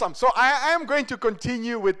So I am going to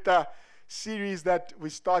continue with the series that we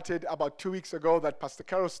started about 2 weeks ago that Pastor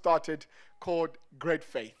Carol started called Great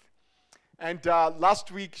Faith. And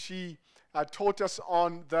last week she taught us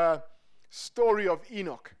on the story of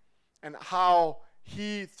Enoch and how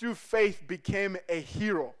he, through faith, became a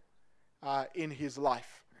hero in his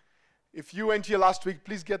life. If you went here last week,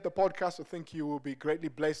 please get the podcast. I think you will be greatly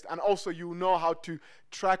blessed. And also you know how to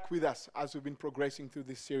track with us as we've been progressing through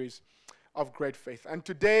this series of Great Faith. And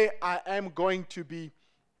today I am going to be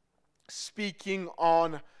speaking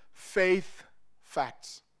on faith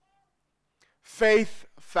facts. Faith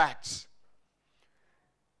facts.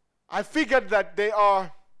 I figured that there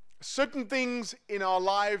are certain things in our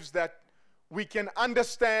lives that we can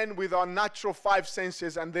understand with our natural five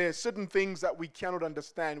senses, and there are certain things that we cannot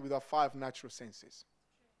understand with our five natural senses.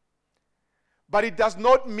 But it does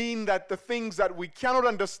not mean that the things that we cannot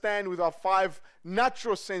understand with our five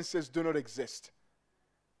natural senses do not exist.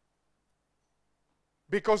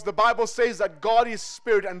 Because the Bible says that God is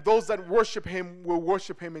spirit, and those that worship Him will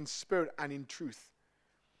worship Him in spirit and in truth.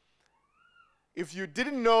 If you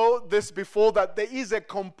didn't know this before, that there is a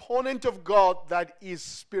component of God that is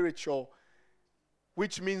spiritual,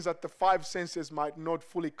 which means that the five senses might not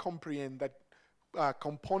fully comprehend that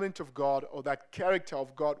component of God or that character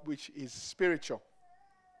of God which is spiritual.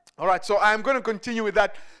 All right, so I'm going to continue with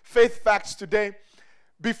that faith facts today.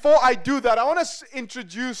 Before I do that, I want to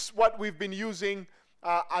introduce what we've been using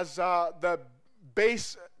as the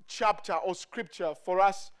base chapter or scripture for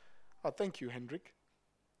us. Thank you, Hendrik.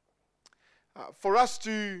 For us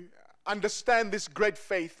to understand this great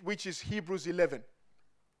faith, which is Hebrews 11.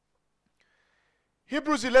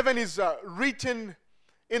 Hebrews 11 is written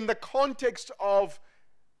in the context of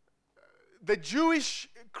the Jewish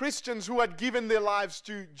Christians who had given their lives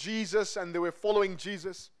to Jesus and they were following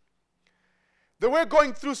Jesus. They were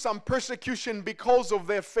going through some persecution because of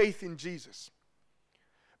their faith in Jesus.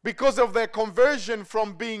 Because of their conversion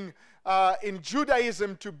from being in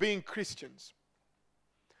Judaism to being Christians.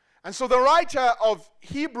 And so the writer of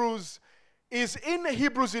Hebrews is in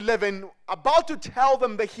Hebrews 11 about to tell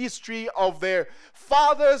them the history of their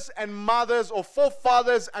fathers and mothers, or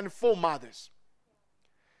forefathers and foremothers.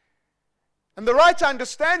 And the writer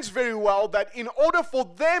understands very well that in order for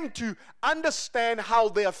them to understand how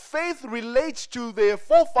their faith relates to their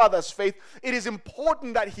forefathers' faith, it is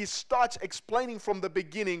important that he starts explaining from the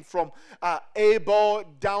beginning, from Abel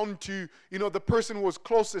down to the person who was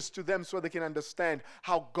closest to them, so they can understand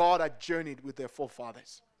how God had journeyed with their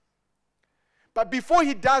forefathers. But before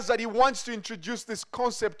he does that, he wants to introduce this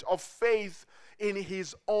concept of faith in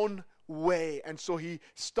his own way. And so he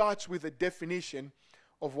starts with a definition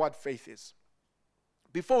of what faith is.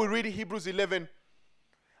 Before we read Hebrews 11,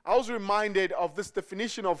 I was reminded of this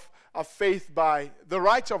definition of faith by the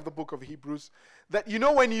writer of the book of Hebrews. That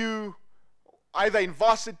when you, either in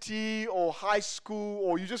varsity or high school,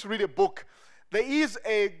 or you just read a book, there is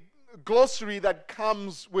a glossary that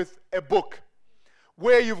comes with a book,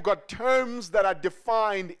 where you've got terms that are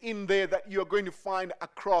defined in there that you're going to find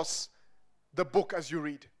across the book as you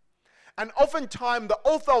read. And oftentimes the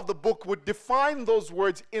author of the book would define those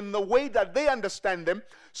words in the way that they understand them,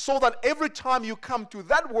 so that every time you come to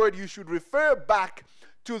that word, you should refer back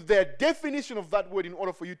to their definition of that word in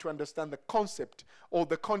order for you to understand the concept, or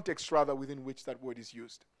the context rather, within which that word is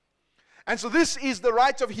used. And so this is the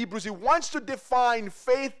writer of Hebrews. He wants to define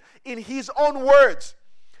faith in his own words,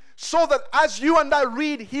 so that as you and I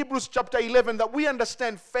read Hebrews chapter 11, that we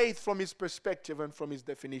understand faith from his perspective and from his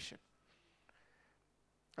definition.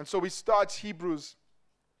 And so we start Hebrews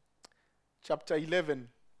chapter 11.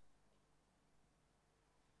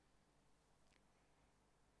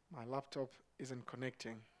 My laptop isn't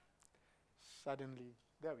connecting. Suddenly,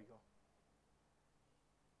 there we go.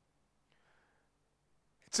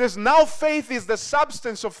 It says, "Now faith is the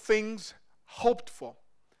substance of things hoped for,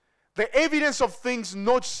 the evidence of things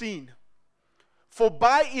not seen. For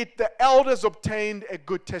by it the elders obtained a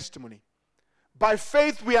good testimony. By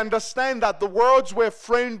faith we understand that the worlds were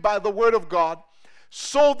framed by the word of God,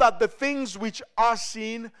 so that the things which are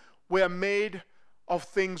seen were made of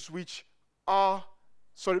things which are,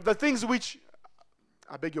 so that the things which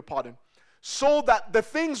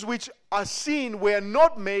are seen were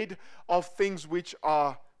not made of things which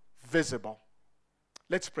are visible."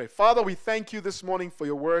 Let's pray. Father, we thank you this morning for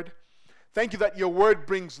your word. Thank you that your word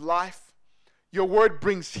brings life. Your word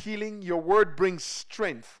brings healing. Your word brings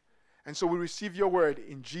strength. And so we receive your word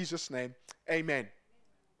in Jesus' name. Amen.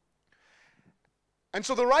 And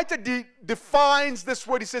so the writer defines this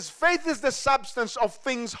word. He says, faith is the substance of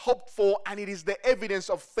things hoped for, and it is the evidence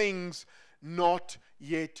of things not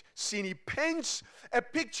yet seen. He paints a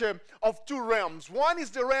picture of two realms. One is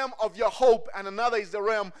the realm of your hope, and another is the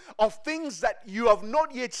realm of things that you have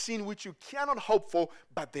not yet seen, which you cannot hope for,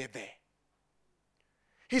 but they're there.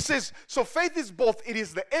 He says, so faith is both. It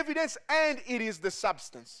is the evidence and it is the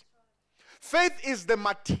substance. Faith is the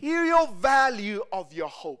material value of your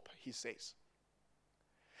hope, he says.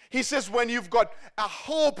 He says when you've got a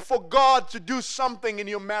hope for God to do something in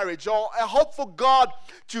your marriage, or a hope for God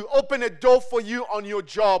to open a door for you on your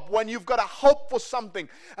job, when you've got a hope for something,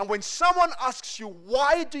 and when someone asks you,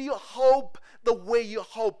 why do you hope the way you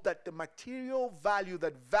hope, that the material value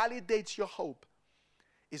that validates your hope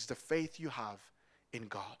is the faith you have in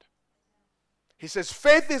God. He says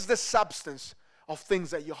faith is the substance of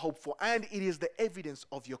things that you hope for, and it is the evidence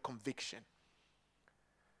of your conviction.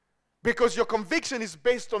 Because your conviction is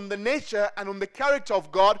based on the nature and on the character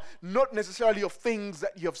of God, not necessarily of things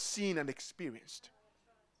that you have seen and experienced.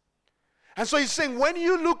 And so he's saying, when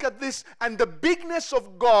you look at this and the bigness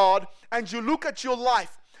of God, and you look at your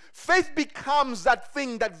life, faith becomes that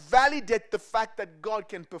thing that validates the fact that God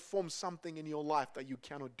can perform something in your life that you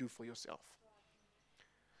cannot do for yourself.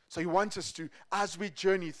 So he wants us to, as we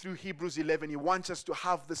journey through Hebrews 11, he wants us to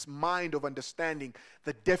have this mind of understanding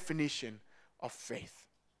the definition of faith.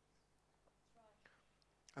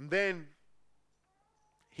 And then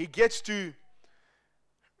he gets to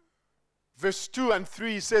verse 2 and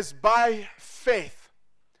 3. He says, by faith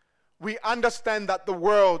we understand that the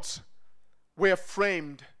worlds were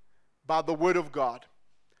framed by the word of God,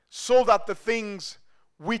 so that the things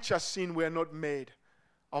which are seen were not made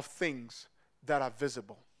of things that are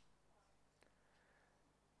visible.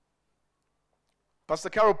 Pastor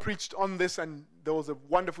Carol preached on this, and there was a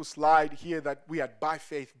wonderful slide here that we had by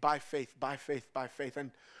faith, by faith, by faith, by faith.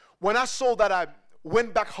 And when I saw that, I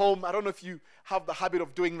went back home. I don't know if you have the habit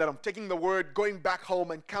of doing that. I'm taking the word, going back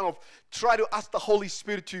home, and kind of try to ask the Holy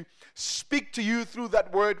Spirit to speak to you through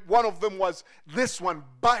that word. One of them was this one: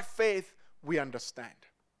 by faith we understand.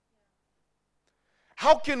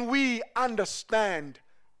 How can we understand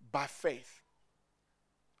by faith?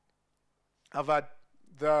 I've had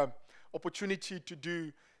the opportunity to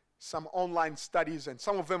do some online studies, and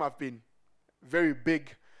some of them have been very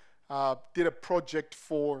big. Did a project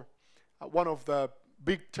for one of the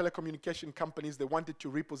big telecommunication companies. They wanted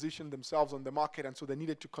to reposition themselves on the market, and so they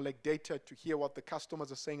needed to collect data to hear what the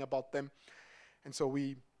customers are saying about them. And so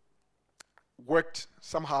we worked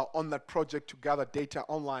somehow on that project to gather data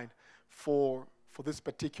online for this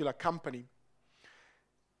particular company.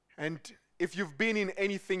 And if you've been in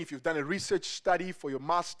anything, if you've done a research study for your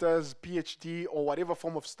master's, PhD, or whatever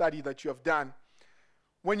form of study that you have done,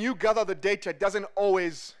 when you gather the data, it doesn't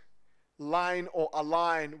always line or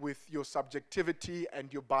align with your subjectivity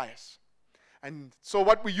and your bias. And so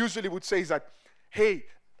what we usually would say is that, hey,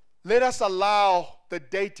 let us allow the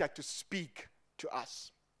data to speak to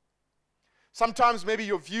us. Sometimes maybe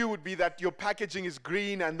your view would be that your packaging is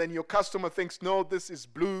green, and then your customer thinks, no, this is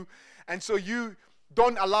blue. And so you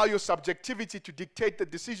don't allow your subjectivity to dictate the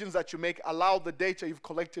decisions that you make. Allow the data you've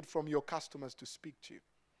collected from your customers to speak to you.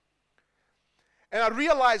 And I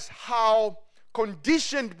realized how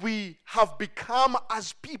conditioned we have become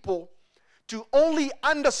as people to only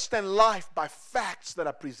understand life by facts that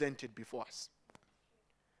are presented before us.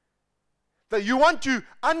 That you want to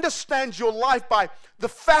understand your life by the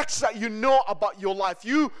facts that you know about your life.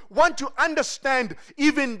 You want to understand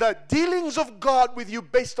even the dealings of God with you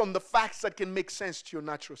based on the facts that can make sense to your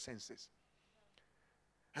natural senses.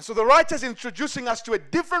 And so the writer is introducing us to a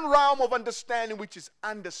different realm of understanding, which is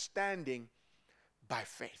understanding by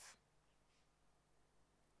faith.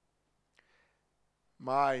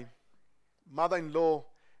 My mother-in-law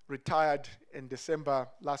retired in December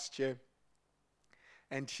last year,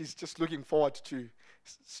 and she's just looking forward to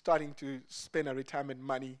starting to spend her retirement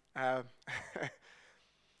money.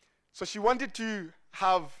 So she wanted to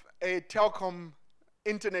have a telecom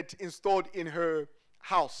internet installed in her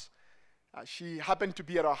house. She happened to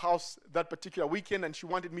be at our house that particular weekend, and she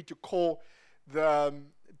wanted me to call the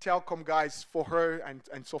telecom guys for her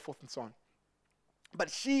and so forth and so on.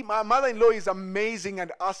 But my mother-in-law is amazing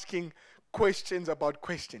at asking questions about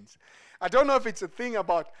questions. I don't know if it's a thing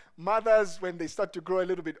about mothers when they start to grow a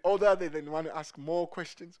little bit older, they then want to ask more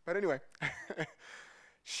questions. But anyway,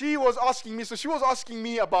 she was asking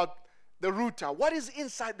me about the router. What is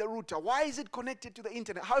inside the router? Why is it connected to the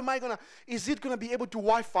internet? Is it going to be able to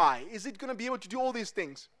Wi-Fi? Is it going to be able to do all these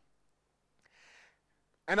things?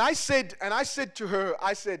 And I said to her,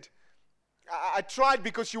 I tried,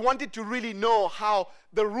 because she wanted to really know how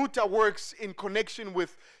the router works in connection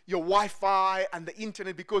with your Wi-Fi and the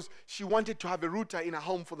internet, because she wanted to have a router in her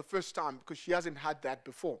home for the first time, because she hasn't had that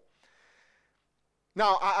before.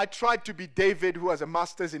 Now, I tried to be David, who has a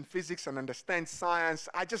master's in physics and understands science.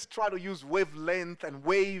 I just try to use wavelength and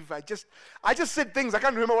wave. I just said things. I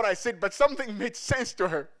can't remember what I said, but something made sense to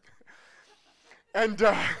her. And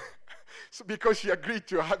so because she agreed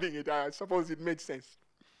to having it, I suppose it made sense.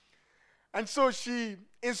 And so she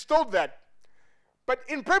installed that. But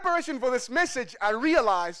in preparation for this message, I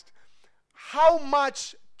realized how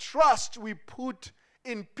much trust we put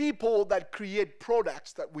in people that create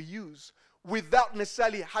products that we use without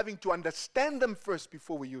necessarily having to understand them first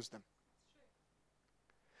before we use them.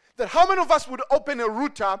 That how many of us would open a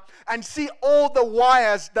router and see all the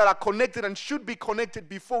wires that are connected and should be connected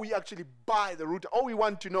before we actually buy the router? All we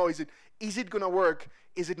want to know is it going to work?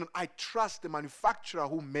 Is it not? I trust the manufacturer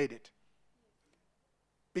who made it,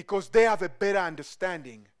 because they have a better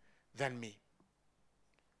understanding than me.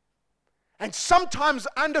 And sometimes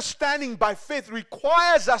understanding by faith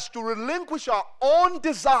requires us to relinquish our own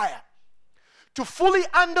desire to fully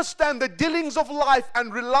understand the dealings of life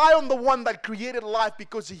and rely on the one that created life,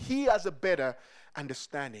 because he has a better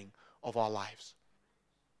understanding of our lives.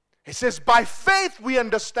 It says, by faith we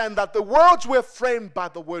understand that the worlds were framed by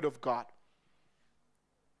the word of God.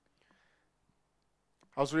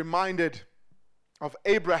 I was reminded of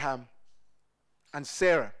Abraham and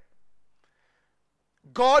Sarah.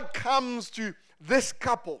 God comes to this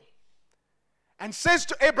couple and says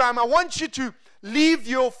to Abraham, I want you to leave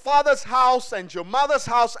your father's house and your mother's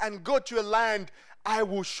house and go to a land I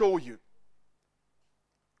will show you.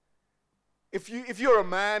 If you're a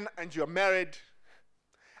man and you're married,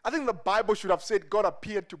 I think the Bible should have said God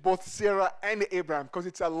appeared to both Sarah and Abraham, because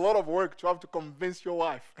it's a lot of work to have to convince your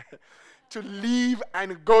wife to leave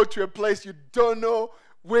and go to a place you don't know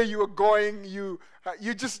where you are going.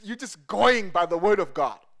 You're just going by the word of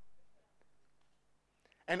God.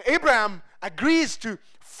 And Abraham agrees to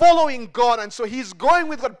following God, and so he's going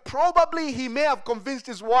with God. Probably he may have convinced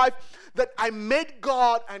his wife that I met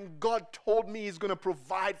God and God told me he's going to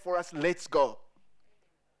provide for us. Let's go.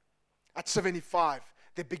 At 75,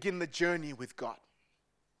 they begin the journey with God.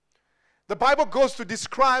 The Bible goes to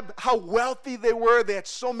describe how wealthy they were. They had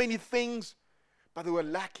so many things, but they were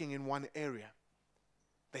lacking in one area.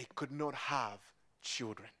 They could not have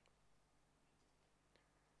children.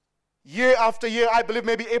 Year after year, I believe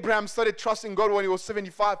maybe Abraham started trusting God when he was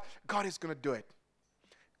 75. God is going to do it.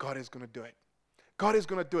 God is going to do it. God is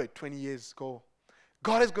going to do it 20 years ago.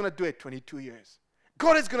 God is going to do it 22 years.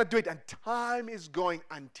 God is going to do it. And time is going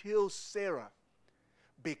until Sarah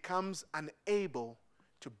becomes unable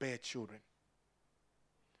to bear children.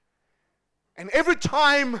 And every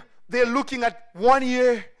time they're looking at 1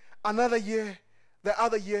 year, another year, the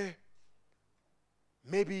other year,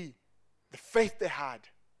 maybe the faith they had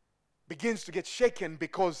begins to get shaken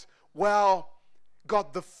because, well,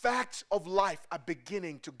 God, the facts of life are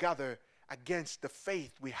beginning to gather against the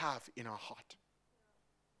faith we have in our heart.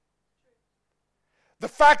 The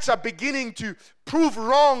facts are beginning to prove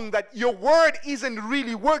wrong, that your word isn't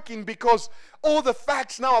really working, because all the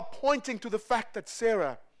facts now are pointing to the fact that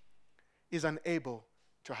Sarah is unable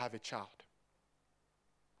to have a child.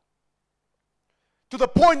 To the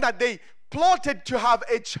point that they plotted to have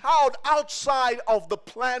a child outside of the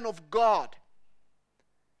plan of God.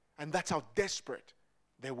 And that's how desperate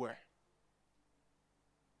they were.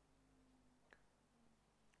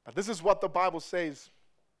 But this is what the Bible says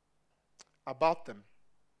about them.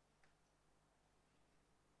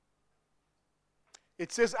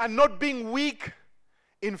 It says, and not being weak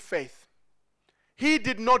in faith, he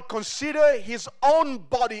did not consider his own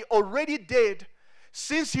body already dead,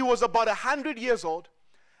 since he was about 100 years old,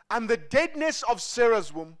 and the deadness of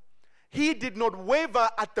Sarah's womb. He did not waver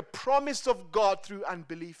at the promise of God through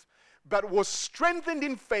unbelief, but was strengthened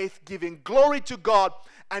in faith, giving glory to God,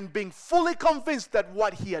 and being fully convinced that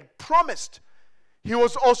what he had promised, he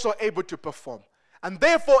was also able to perform. And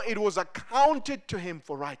therefore it was accounted to him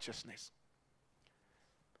for righteousness.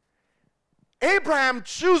 Abraham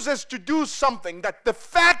chooses to do something that the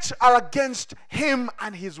facts are against him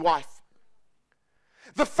and his wife.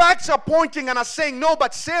 The facts are pointing and are saying, no,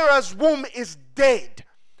 but Sarah's womb is dead.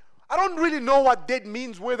 I don't really know what dead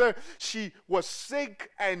means, whether she was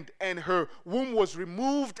sick and her womb was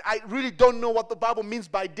removed. I really don't know what the Bible means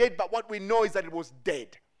by dead, but what we know is that it was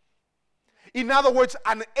dead. In other words,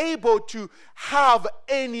 unable to have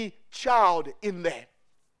any child in there.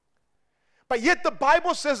 But yet the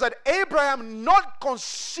Bible says that Abraham, not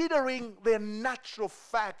considering their natural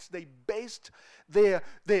facts, they based their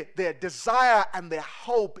desire and their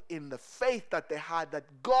hope in the faith that they had, that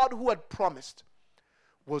God who had promised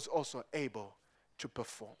was also able to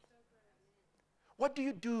perform. What do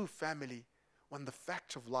you do, family, when the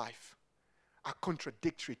facts of life are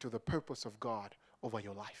contradictory to the purpose of God over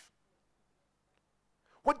your life?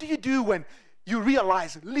 What do you do when you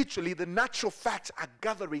realize literally the natural facts are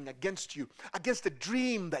gathering against you, against the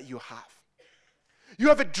dream that you have? You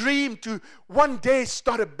have a dream to one day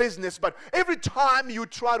start a business, but every time you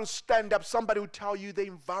try to stand up, somebody will tell you the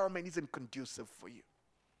environment isn't conducive for you.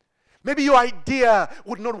 Maybe your idea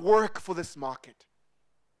would not work for this market.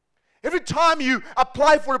 Every time you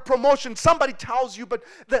apply for a promotion, somebody tells you, but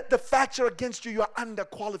the facts are against you. You are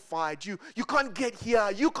underqualified. You can't get here.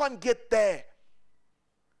 You can't get there.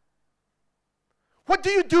 What do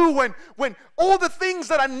you do when all the things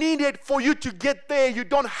that are needed for you to get there, you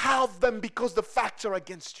don't have them because the facts are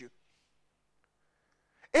against you?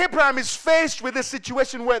 Abraham is faced with a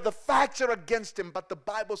situation where the facts are against him, but the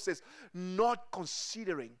Bible says, not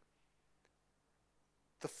considering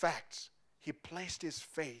the facts, he placed his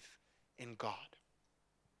faith in God.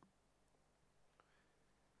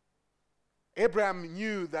 Abraham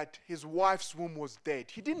knew that his wife's womb was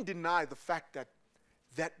dead. He didn't deny the fact that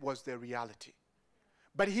that was their reality.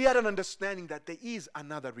 But he had an understanding that there is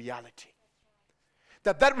another reality.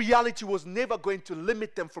 That reality was never going to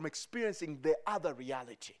limit them from experiencing the other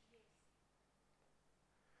reality.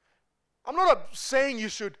 I'm not saying you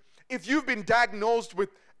should, if you've been diagnosed with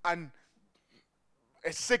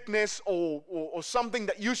a sickness or something,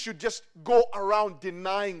 that you should just go around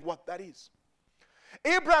denying what that is.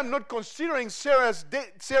 Abraham not considering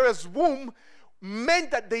Sarah's womb meant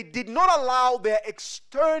that they did not allow their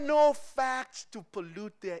external facts to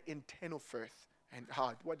pollute their internal faith. And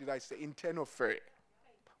what did I say? Internal faith.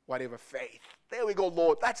 Whatever faith. There we go,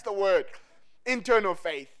 Lord. That's the word. Internal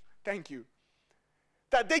faith. Thank you.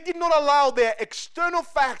 That they did not allow their external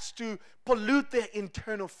facts to pollute their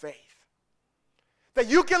internal faith. That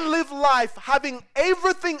you can live life having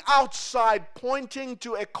everything outside pointing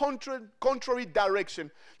to a contrary direction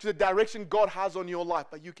to the direction God has on your life,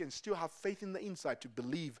 but you can still have faith in the inside to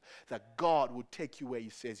believe that God will take you where He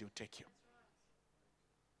says He'll take you.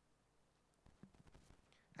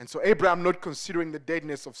 And so Abraham, not considering the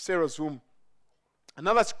deadness of Sarah's womb.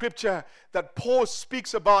 Another scripture that Paul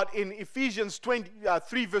speaks about in Ephesians 3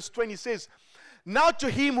 verse 20 says, now to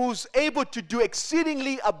Him who's able to do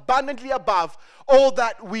exceedingly abundantly above all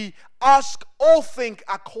that we ask or think,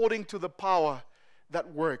 according to the power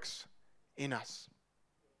that works in us.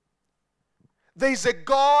 There is a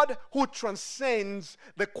God who transcends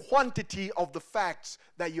the quantity of the facts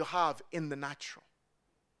that you have in the natural.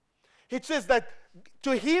 It says that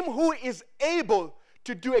to Him who is able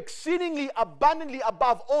to do exceedingly abundantly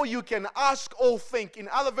above all you can ask or think. In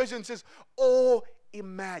other versions it says, or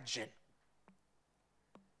imagine.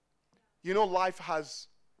 You know, life has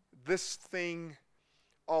this thing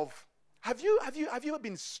of, have you ever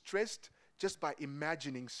been stressed just by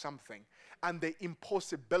imagining something, and the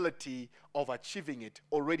impossibility of achieving it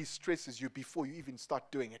already stresses you before you even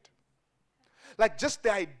start doing it? Like just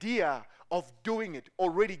the idea of doing it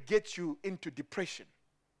already gets you into depression.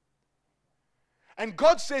 And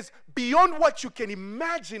God says, beyond what you can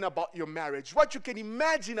imagine about your marriage, what you can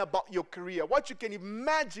imagine about your career, what you can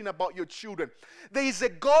imagine about your children, there is a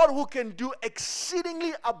God who can do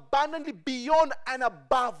exceedingly abundantly beyond and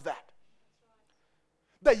above that.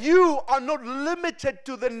 That you are not limited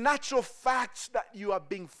to the natural facts that you are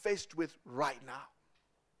being faced with right now.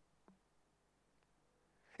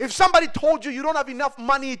 If somebody told you you don't have enough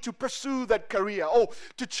money to pursue that career, or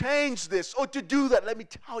to change this, or to do that, let me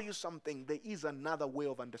tell you something. There is another way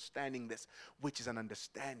of understanding this, which is an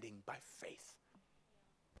understanding by faith.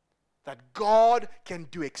 That God can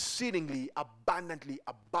do exceedingly abundantly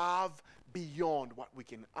above, beyond what we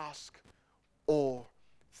can ask or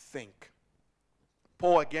think.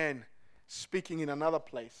 Paul again, speaking in another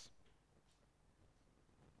place.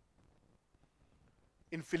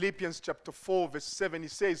 In Philippians chapter 4 verse 7, he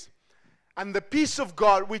says, and the peace of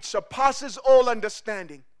God which surpasses all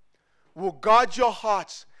understanding will guard your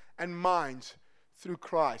hearts and minds through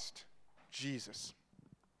Christ Jesus.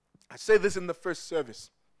 I said this in the first service,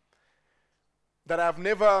 that I've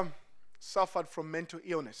never suffered from mental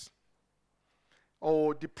illness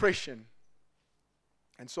or depression.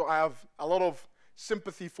 And so I have a lot of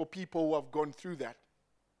sympathy for people who have gone through that.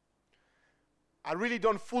 I really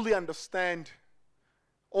don't fully understand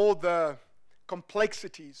all the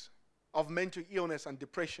complexities of mental illness and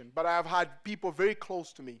depression, but I have had people very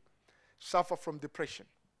close to me suffer from depression.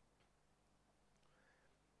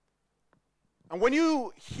 And when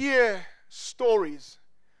you hear stories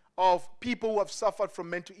of people who have suffered from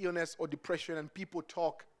mental illness or depression and people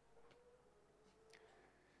talk,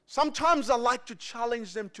 sometimes I like to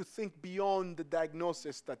challenge them to think beyond the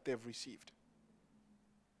diagnosis that they've received.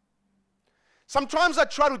 Sometimes I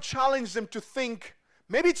try to challenge them to think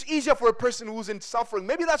Maybe it's easier for a person who's in suffering.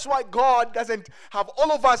 Maybe that's why God doesn't have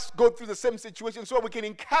all of us go through the same situation so we can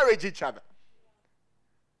encourage each other.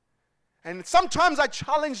 And sometimes I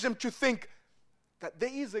challenge them to think that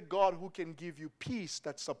there is a God who can give you peace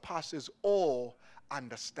that surpasses all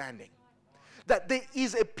understanding. That there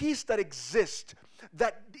is a peace that exists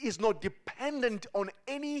that is not dependent on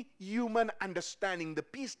any human understanding. The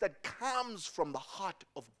peace that comes from the heart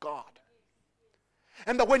of God.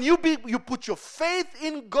 And that when you put your faith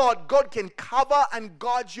in God, God can cover and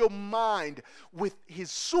guard your mind with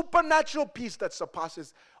His supernatural peace that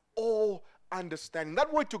surpasses all understanding.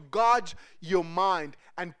 That word, to guard your mind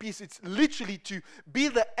and peace, it's literally to be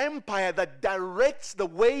the empire that directs the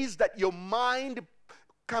ways that your mind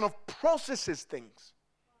kind of processes things.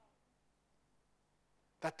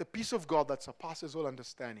 That the peace of God that surpasses all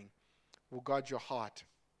understanding will guard your heart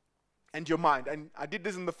and your mind. And I did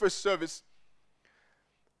this in the first service.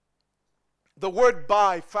 The word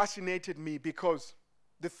 "by" fascinated me because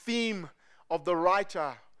the theme of the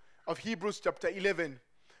writer of Hebrews chapter 11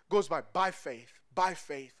 goes by faith, by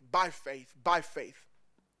faith, by faith, by faith.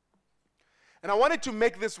 And I wanted to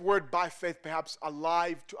make this word "by faith" perhaps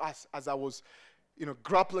alive to us as I was,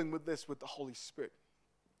 grappling with this with the Holy Spirit.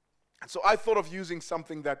 And so I thought of using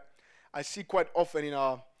something that I see quite often in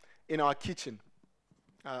our kitchen.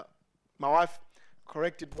 My wife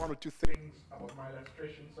corrected one or two things about my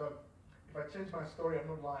illustration. So if I change my story, I'm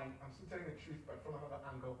not lying. I'm still telling the truth, but from another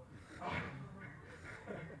angle.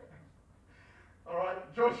 All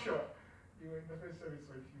right, Joshua, you were in the first service,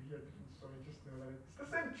 so if you hear a different story, just know that it's the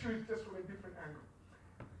same truth, just from a different angle.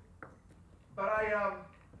 But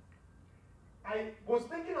I was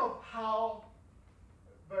thinking of how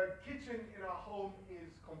the kitchen in our home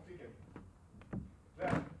is configured.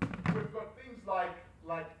 That we've got things like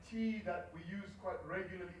tea that we use quite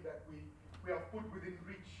regularly that we have put within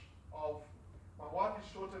reach of. My wife is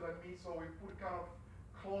shorter than me, so we put kind of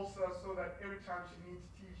closer so that every time she needs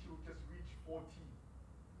tea, she'll just reach for tea.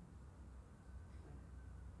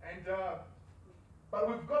 And but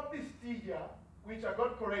we've got this tea here, which I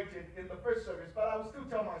got corrected in the first service, but I will still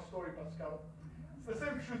tell my story, Pascal. It's the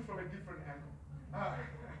same truth from a different angle.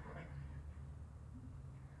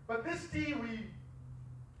 But this tea,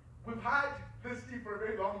 we've had this tea for a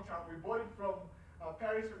very long time. We bought it from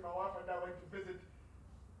Paris when my wife and I went to visit.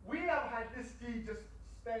 We have had this tea just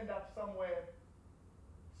stand up somewhere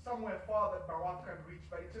far that my wife can't reach,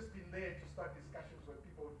 but it's just been there to start discussions when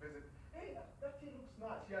people would visit. Hey, that tea looks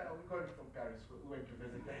nice. Yeah, no, we got it from Paris. We went to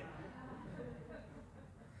visit there.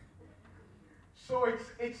 So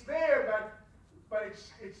it's there, but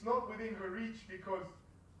it's not within her reach because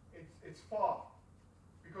it's far,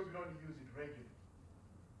 because we don't use it regularly.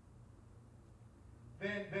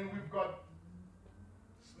 Then we've got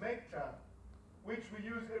smecta, which we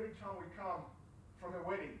use every time we come from a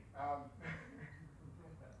wedding.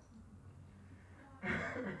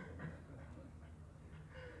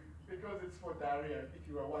 Because it's for diarrhea, if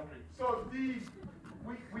you were wondering. So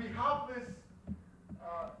we have this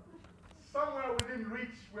somewhere within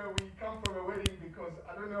reach where we come from a wedding, because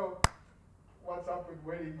I don't know what's up with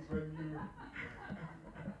weddings when you...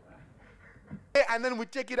 And then we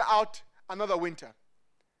take it out another winter.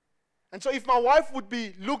 And so if my wife would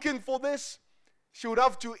be looking for this, she would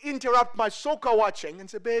have to interrupt my soccer watching and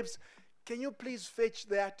say, "Babes, can you please fetch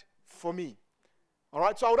that for me?" All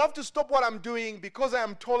right, so I would have to stop what I'm doing because I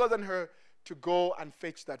am taller than her to go and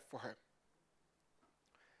fetch that for her.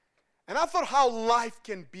 And I thought how life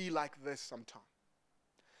can be like this sometimes.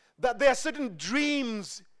 That there are certain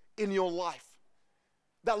dreams in your life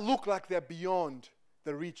that look like they're beyond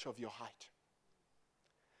the reach of your height.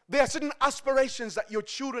 There are certain aspirations that your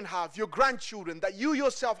children have, your grandchildren, that you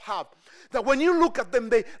yourself have, that when you look at them,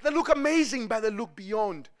 they look amazing, but they look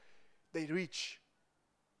beyond the reach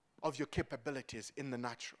of your capabilities in the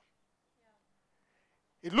natural.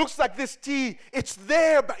 It looks like this tea, it's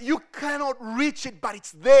there, but you cannot reach it, but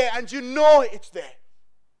it's there, and you know it's there.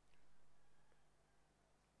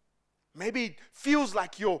 Maybe it feels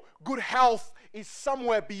like your good health is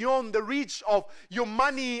somewhere beyond the reach of your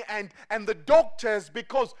money and the doctors,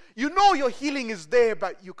 because you know your healing is there,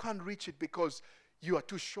 but you can't reach it because you are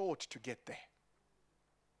too short to get there.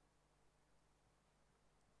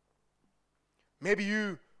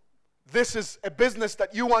 Maybe this is a business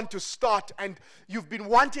that you want to start, and you've been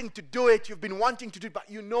wanting to do it, but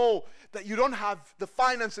you know that you don't have the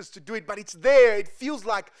finances to do it, but it's there. It feels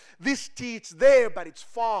like this tea, it's there, but it's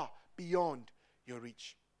far beyond your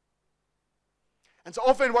reach. And so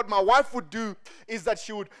often what my wife would do is that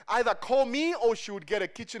she would either call me or she would get a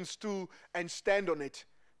kitchen stool and stand on it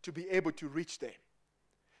to be able to reach there.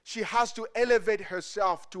 she has to elevate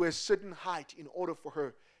herself to a certain height in order for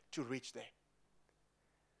her to reach there.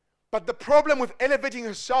 But the problem with elevating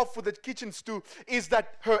herself with the kitchen stool is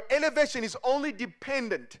that her elevation is only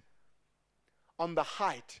dependent on the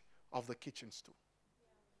height of the kitchen stool.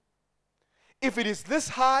 If it is this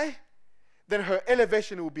high, then her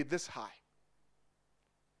elevation will be this high.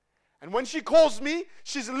 And when she calls me,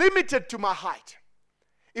 she's limited to my height.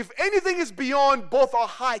 If anything is beyond both our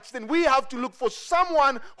heights, then we have to look for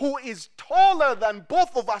someone who is taller than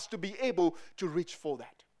both of us to be able to reach for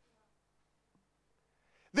that.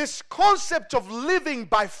 This concept of living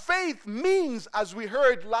by faith means, as we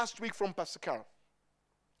heard last week from Pastor Carol,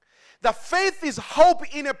 that faith is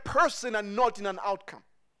hope in a person and not in an outcome.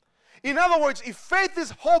 In other words, if faith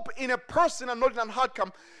is hope in a person and not in an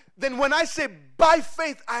outcome, then when I say by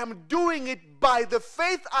faith, I am doing it by the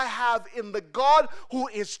faith I have in the God who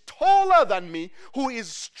is taller than me, who is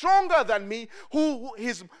stronger than me, who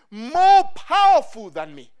is more powerful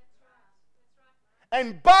than me.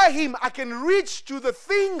 And by Him, I can reach to the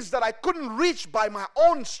things that I couldn't reach by my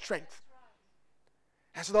own strength.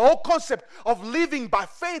 And so the whole concept of living by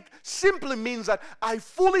faith simply means that I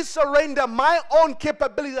fully surrender my own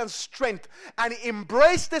capability and strength and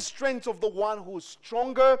embrace the strength of the one who is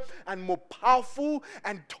stronger and more powerful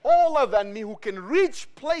and taller than me, who can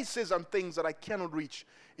reach places and things that I cannot reach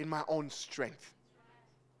in my own strength.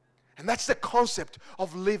 And that's the concept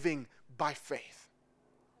of living by faith.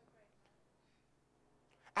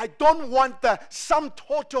 I don't want the sum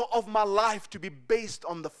total of my life to be based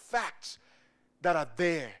on the facts that are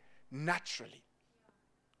there naturally.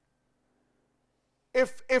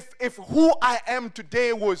 If who I am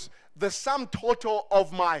today was the sum total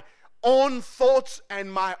of my own thoughts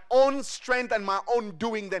and my own strength and my own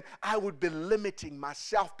doing, then I would be limiting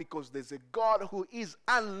myself, because there's a God who is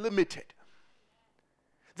unlimited.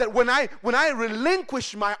 That when I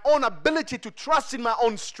relinquish my own ability to trust in my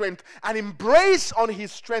own strength and embrace on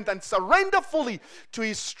His strength and surrender fully to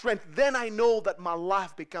His strength, then I know that my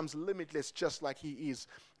life becomes limitless, just like He is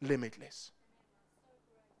limitless.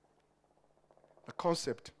 The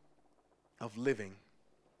concept of living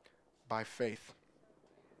by faith.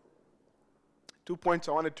 2 points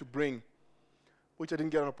I wanted to bring, which I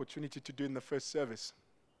didn't get an opportunity to do in the first service.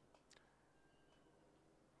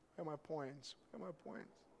 Where are my points? Where are my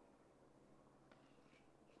points?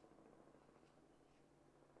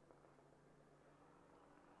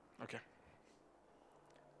 Okay.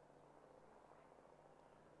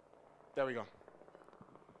 There we go.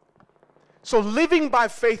 So living by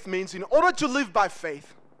faith means, in order to live by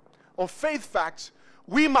faith, or faith facts,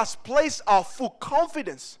 we must place our full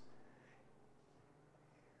confidence,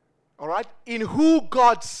 all right, in who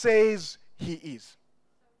God says He is.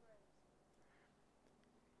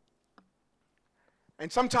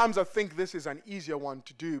 And sometimes I think this is an easier one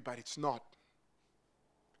to do, but it's not.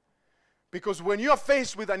 Because when you are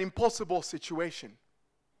faced with an impossible situation,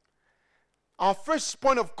 our first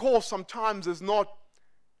point of call sometimes is not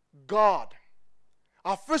God.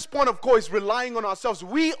 Our first point of call is relying on ourselves.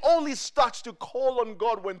 We only start to call on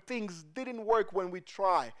God when things didn't work, when we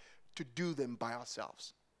try to do them by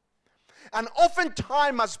ourselves. And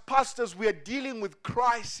oftentimes as pastors, we are dealing with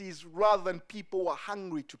crises rather than people who are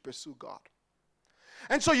hungry to pursue God.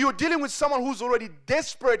 And so you're dealing with someone who's already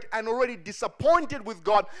desperate and already disappointed with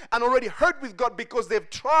God and already hurt with God because they've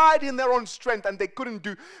tried in their own strength and they couldn't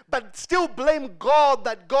do, but still blame God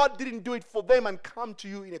that God didn't do it for them and come to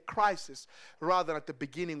you in a crisis rather than at the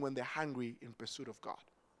beginning when they're hungry in pursuit of God.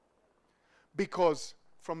 Because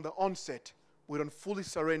from the onset, we don't fully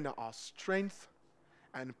surrender our strength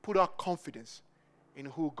and put our confidence in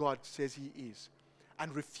who God says He is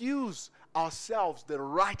and refuse ourselves the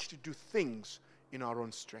right to do things in our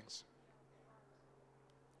own strengths.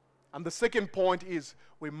 And the second point is,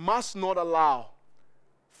 we must not allow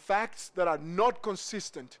facts that are not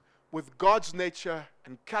consistent with God's nature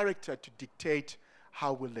and character to dictate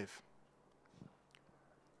how we live.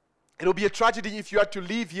 It'll be a tragedy if you had to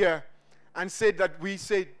leave here and say that we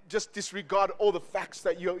say just disregard all the facts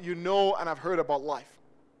that you know and have heard about life.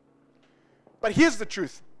 But here's the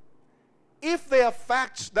truth. If there are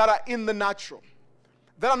facts that are in the natural,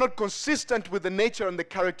 that are not consistent with the nature and the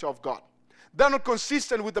character of God, they're not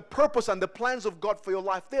consistent with the purpose and the plans of God for your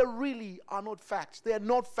life, they really are not facts. They are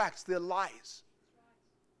not facts, they're lies.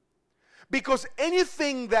 Because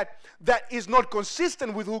anything that is not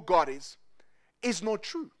consistent with who God is not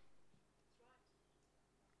true.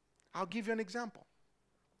 I'll give you an example.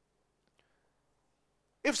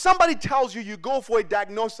 If somebody tells you go for a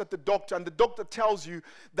diagnosis at the doctor and the doctor tells you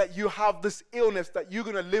that you have this illness that you're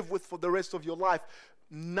going to live with for the rest of your life,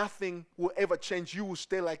 nothing will ever change. You will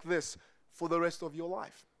stay like this for the rest of your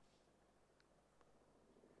life.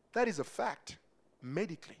 That is a fact,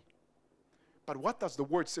 medically. But what does the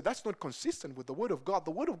word say? That's not consistent with the word of God.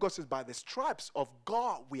 The word of God says, by the stripes of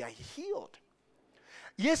God we are healed.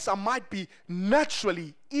 Yes, I might be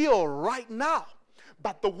naturally ill right now,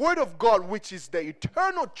 but the word of God, which is the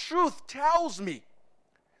eternal truth, tells me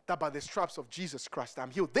that by the stripes of Jesus Christ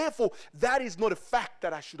I'm healed. Therefore, that is not a fact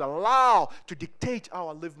that I should allow to dictate how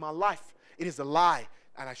I live my life. It is a lie,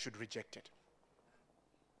 and I should reject it.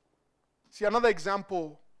 See, another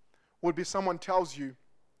example would be someone tells you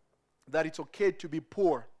that it's okay to be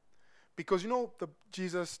poor. Because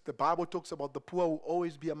the Bible talks about the poor will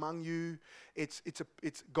always be among you.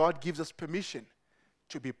 God gives us permission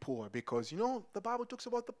to be poor because, the Bible talks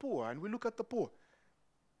about the poor, and we look at the poor.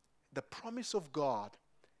 The promise of God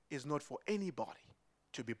is not for anybody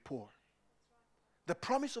to be poor. The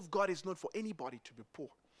promise of God is not for anybody to be poor.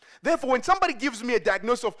 Therefore, when somebody gives me a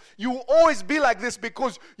diagnosis of you will always be like this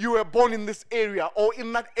because you were born in this area or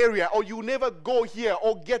in that area, or you never go here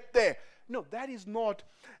or get there. No, that is not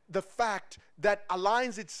the fact that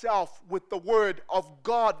aligns itself with the word of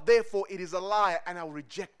God. Therefore, it is a lie, and I'll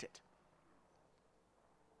reject it.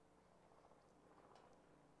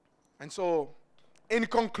 And so, in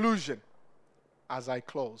conclusion, as I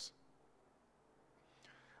close,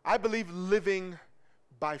 I believe living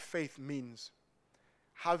by faith means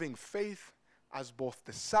having faith as both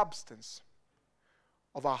the substance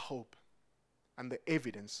of our hope and the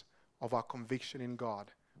evidence of our conviction in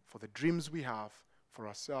God for the dreams we have for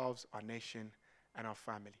ourselves, our nation, and our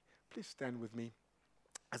family. Please stand with me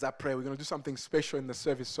as I pray. We're going to do something special in the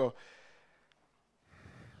service, so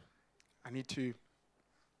I need to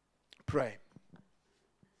pray.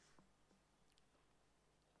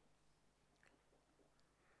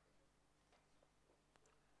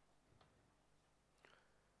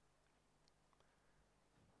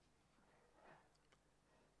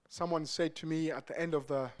 Someone said to me at the end of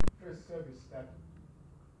the first service that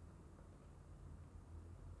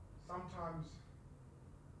sometimes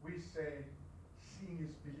we say seeing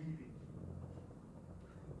is believing.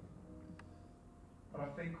 But I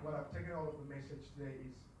think what I've taken out of the message today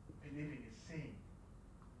is believing is seeing.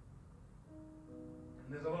 And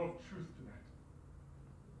there's a lot of truth to that.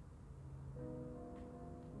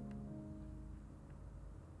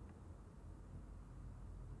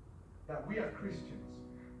 That we are Christians.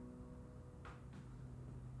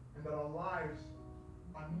 And that our lives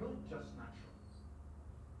are not just natural.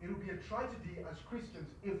 It would be a tragedy as Christians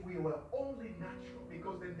if we were only natural,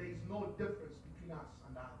 because then there is no difference between us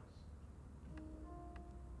and others.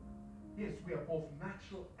 Yes, we are both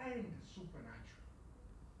natural and supernatural.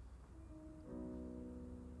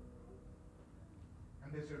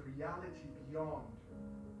 And there's a reality beyond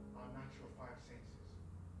our natural five senses.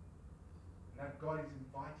 And that God is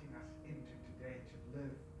inviting us into today to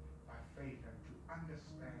live by faith and to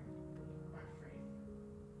understand by faith.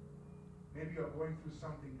 Maybe you're going through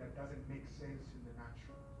something that doesn't make sense in the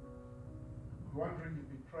natural. You're wondering,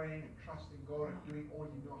 you've been praying and trusting God and doing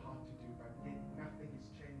all you know how to do, but yet nothing is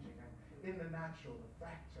changing. And in the natural, the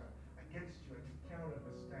factor against you and you cannot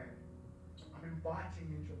understand. I'm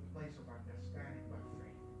inviting you into a place of understanding by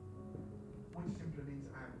faith, which simply means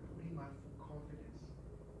I'm putting my full confidence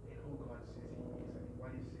in who God says He is and in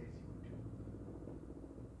what He says He will do.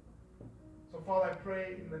 So Father, I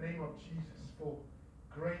pray in the name of Jesus for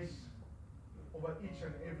grace over each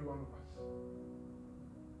and every one of us.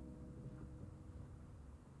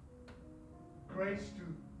 Grace to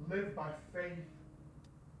live by faith.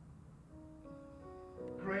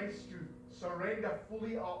 Grace to surrender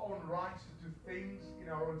fully our own rights to do things in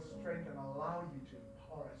our own strength and allow you to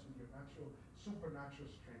empower us with your supernatural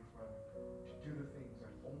strength, Father, to do the things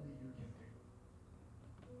that only